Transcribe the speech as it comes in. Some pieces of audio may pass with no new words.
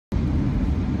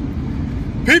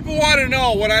People want to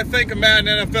know what I think of Madden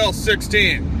NFL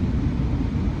 16.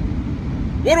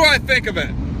 What do I think of it?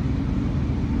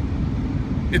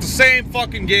 It's the same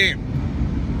fucking game.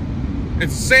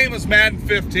 It's the same as Madden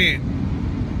 15.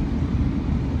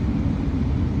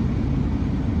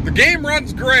 The game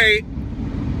runs great,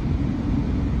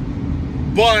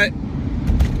 but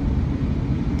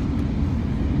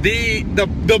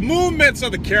the movements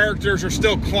of the characters are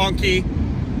still clunky.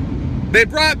 They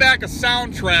brought back a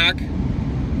soundtrack,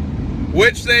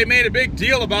 which they made a big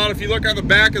deal about if you look on the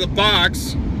back of the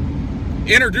box.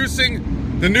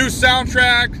 Introducing the new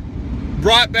soundtrack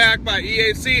brought back by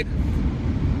EA. See,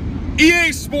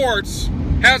 EA Sports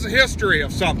has a history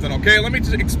of something, okay? Let me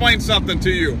just explain something to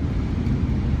you.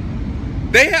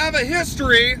 They have a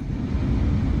history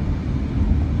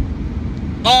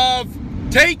of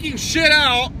taking shit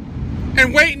out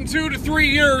and waiting 2 to 3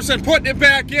 years and putting it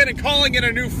back in and calling it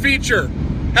a new feature.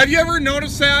 Have you ever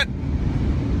noticed that?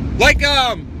 Like,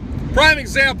 prime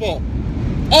example,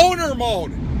 owner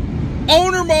mode.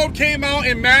 Owner mode came out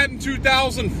in Madden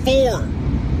 2004.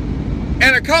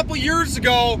 And a couple years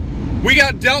ago, we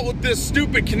got dealt with this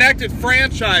stupid connected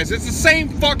franchise. It's the same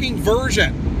fucking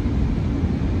version.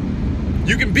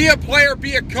 You can be a player,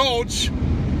 be a coach.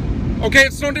 Okay,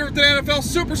 it's no different than NFL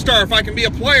Superstar. If I can be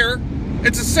a player,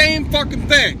 it's the same fucking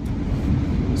thing.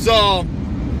 So,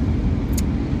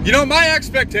 you know, my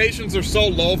expectations are so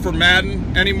low for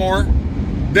Madden anymore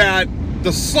that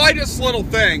the slightest little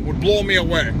thing would blow me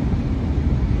away.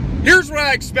 Here's what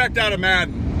I expect out of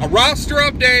Madden. A roster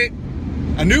update,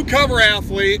 a new cover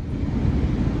athlete.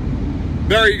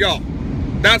 There you go.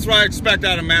 That's what I expect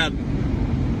out of Madden.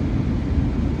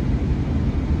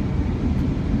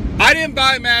 I didn't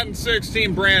buy Madden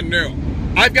 16 brand new.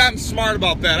 I've gotten smart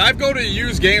about that. I've go to a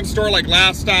used game store like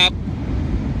Last Stop.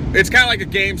 It's kind of like a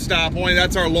GameStop, only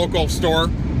that's our local store.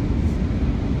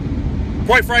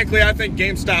 Quite frankly, I think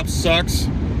GameStop sucks.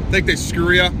 I think they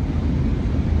screw you.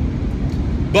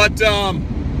 But I'm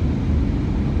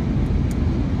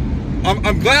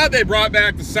glad they brought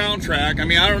back the soundtrack. I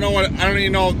mean, I don't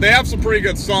even know. They have some pretty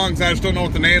good songs. I just don't know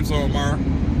what the names of them are.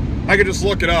 I could just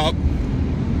look it up.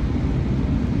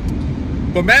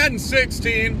 But Madden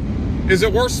 16, is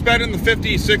it worth spending the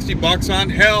 50, 60 bucks on?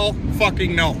 Hell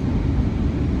fucking no.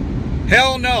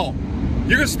 Hell no.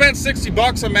 You're going to spend 60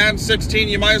 bucks on Madden 16,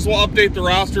 you might as well update the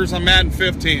rosters on Madden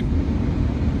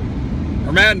 15.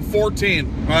 Or Madden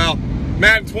 14. Well,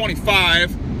 Madden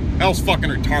 25. That was fucking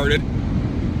retarded.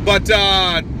 But,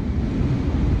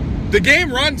 the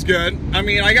game runs good. I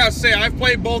mean, I gotta say, I've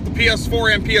played both the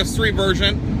PS4 and PS3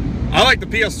 version. I like the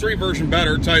PS3 version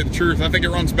better, to tell you the truth. I think it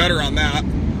runs better on that.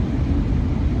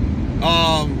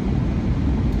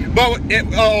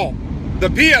 The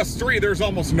PS3, there's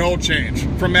almost no change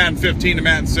from Madden 15 to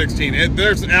Madden 16.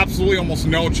 There's absolutely almost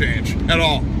no change at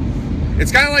all.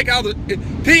 It's kind of like how the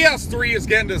PS3 is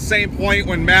getting to the same point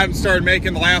when Madden started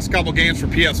making the last couple games for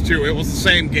PS2. It was the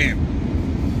same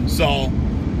game. So,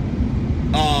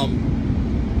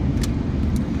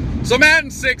 so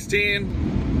Madden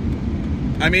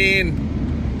 16, I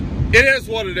mean, it is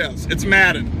what it is. It's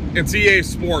Madden. It's EA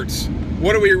Sports.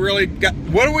 What do we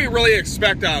really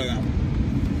expect out of them?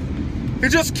 It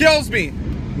just kills me.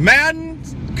 Madden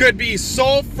could be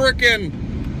so freaking...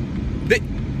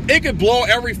 It could blow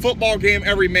every football game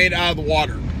ever made out of the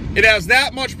water. It has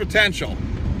that much potential.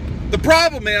 The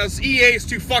problem is EA is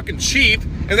too fucking cheap,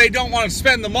 and they don't want to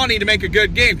spend the money to make a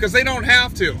good game because they don't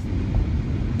have to.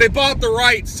 They bought the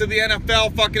rights to the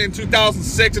NFL fucking in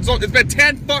 2006. It's been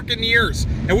 10 fucking years,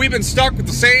 and we've been stuck with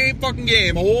the same fucking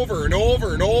game over and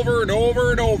over and over and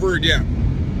over and over again.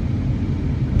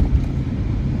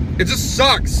 It just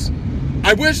sucks.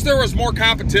 I wish there was more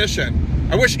competition.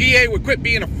 I wish EA would quit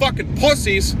being a fucking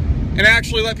pussies and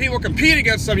actually let people compete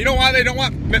against them. You know why they don't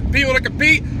want people to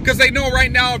compete? Because they know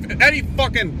right now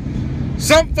if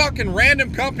some fucking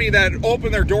random company that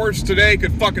opened their doors today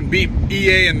could fucking beat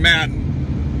EA and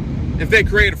Madden if they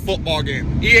create a football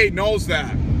game. EA knows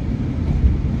that.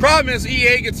 Problem is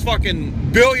EA gets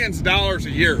fucking billions of dollars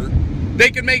a year.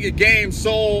 They can make a game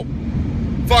so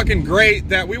fucking great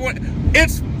that we wouldn't...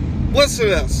 Listen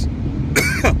to this.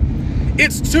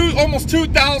 It's almost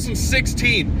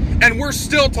 2016, and we're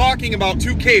still talking about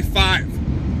 2K5.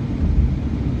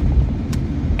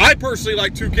 I personally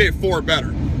like 2K4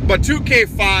 better, but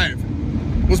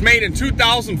 2K5 was made in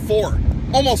 2004,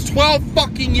 almost 12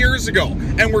 fucking years ago,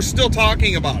 and we're still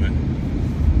talking about it.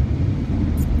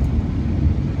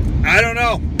 I don't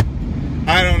know.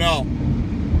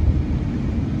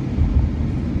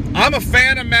 I'm a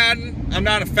fan of Madden. I'm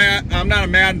not a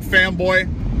Madden fanboy.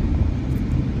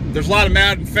 There's a lot of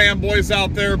Madden fanboys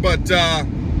out there, but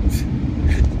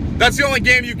That's the only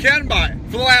game you can buy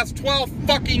for the last 12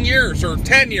 fucking years or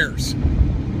 10 years.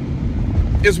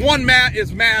 Is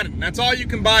Madden. That's all you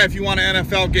can buy if you want an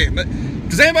NFL game.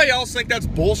 Does anybody else think that's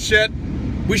bullshit?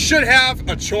 We should have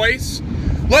a choice.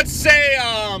 Let's say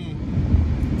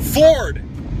Ford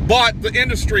bought the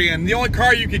industry and the only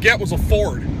car you could get was a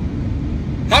Ford.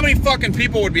 How many fucking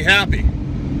people would be happy?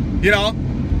 You know?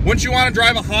 Wouldn't you want to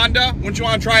drive a Honda? Wouldn't you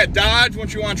want to try a Dodge?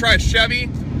 Wouldn't you want to try a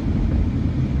Chevy?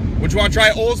 Wouldn't you want to try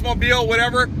an Oldsmobile,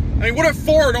 whatever? I mean, what if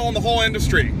Ford owned the whole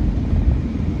industry?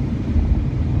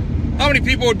 How many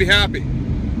people would be happy?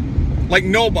 Like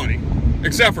nobody,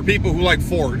 except for people who like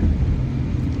Ford.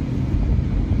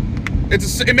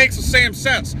 It makes the same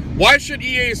sense. Why should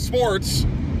EA Sports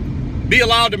be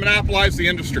allowed to monopolize the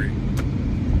industry?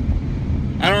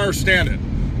 I don't understand it.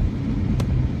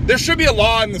 There should be a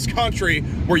law in this country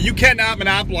where you cannot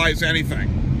monopolize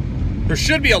anything. There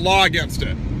should be a law against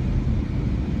it.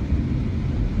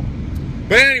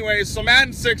 But anyways, so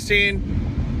Madden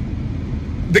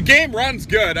 16, the game runs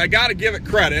good. I gotta give it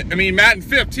credit. I mean, Madden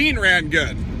 15 ran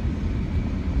good.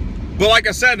 But like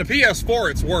I said, the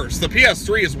PS4, it's worse. The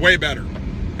PS3 is way better,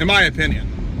 in my opinion.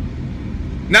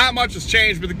 Not much has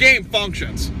changed, but the game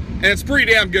functions. And it's a pretty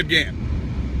damn good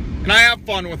game. And I have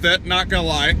fun with it, not gonna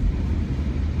lie.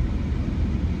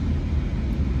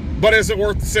 But is it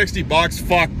worth the 60 bucks?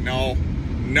 Fuck no.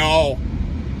 No.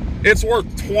 It's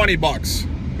worth 20 bucks.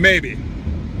 Maybe.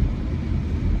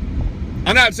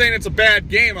 I'm not saying it's a bad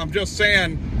game. I'm just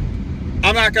saying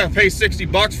I'm not going to pay 60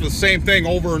 bucks for the same thing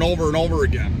over and over and over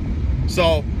again.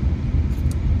 So,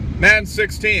 Madden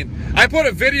 16. I put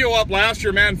a video up last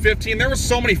year, Madden 15. There were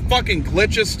so many fucking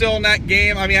glitches still in that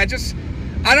game. I mean, I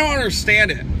don't understand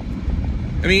it.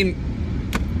 I mean,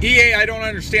 EA, I don't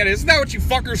understand it. Isn't that what you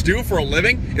fuckers do for a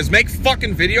living? Is make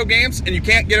fucking video games and you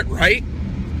can't get it right?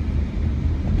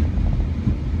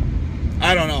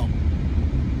 I don't know.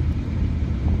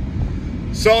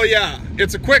 So yeah,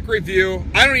 it's a quick review.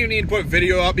 I don't even need to put a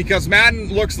video up because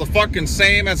Madden looks the fucking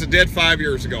same as it did 5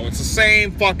 years ago. It's the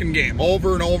same fucking game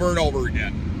over and over and over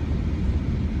again.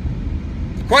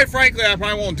 Quite frankly, I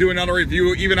probably won't do another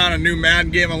review even on a new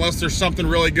Madden game unless there's something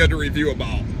really good to review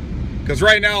about. Because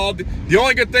right now, the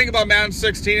only good thing about Madden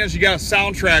 16 is you got a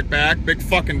soundtrack back. Big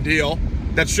fucking deal.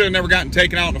 That should have never gotten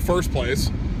taken out in the first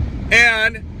place.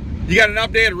 And you got an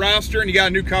updated roster and you got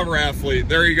a new cover athlete.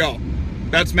 There you go.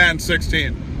 That's Madden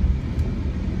 16.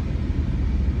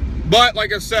 But,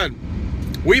 like I said,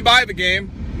 we buy the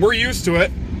game. We're used to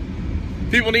it.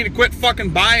 People need to quit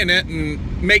fucking buying it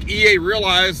and make EA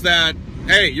realize that,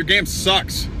 hey, your game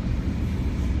sucks.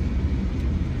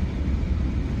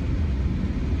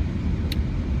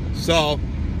 So,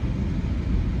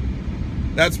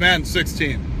 that's Madden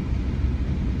 16.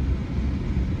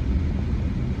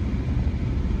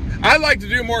 I'd like to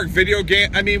do more video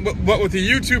game. I mean, but with the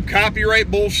YouTube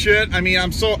copyright bullshit, I mean,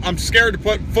 I'm scared to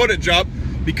put footage up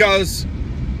because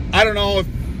I don't know if,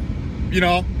 you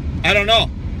know, I don't know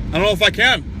if I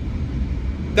can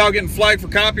without getting flagged for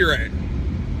copyright.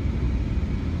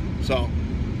 So,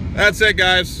 that's it,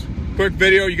 guys. Quick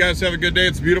video. You guys have a good day.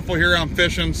 It's beautiful here. I'm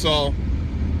fishing, so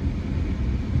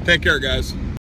take care, guys.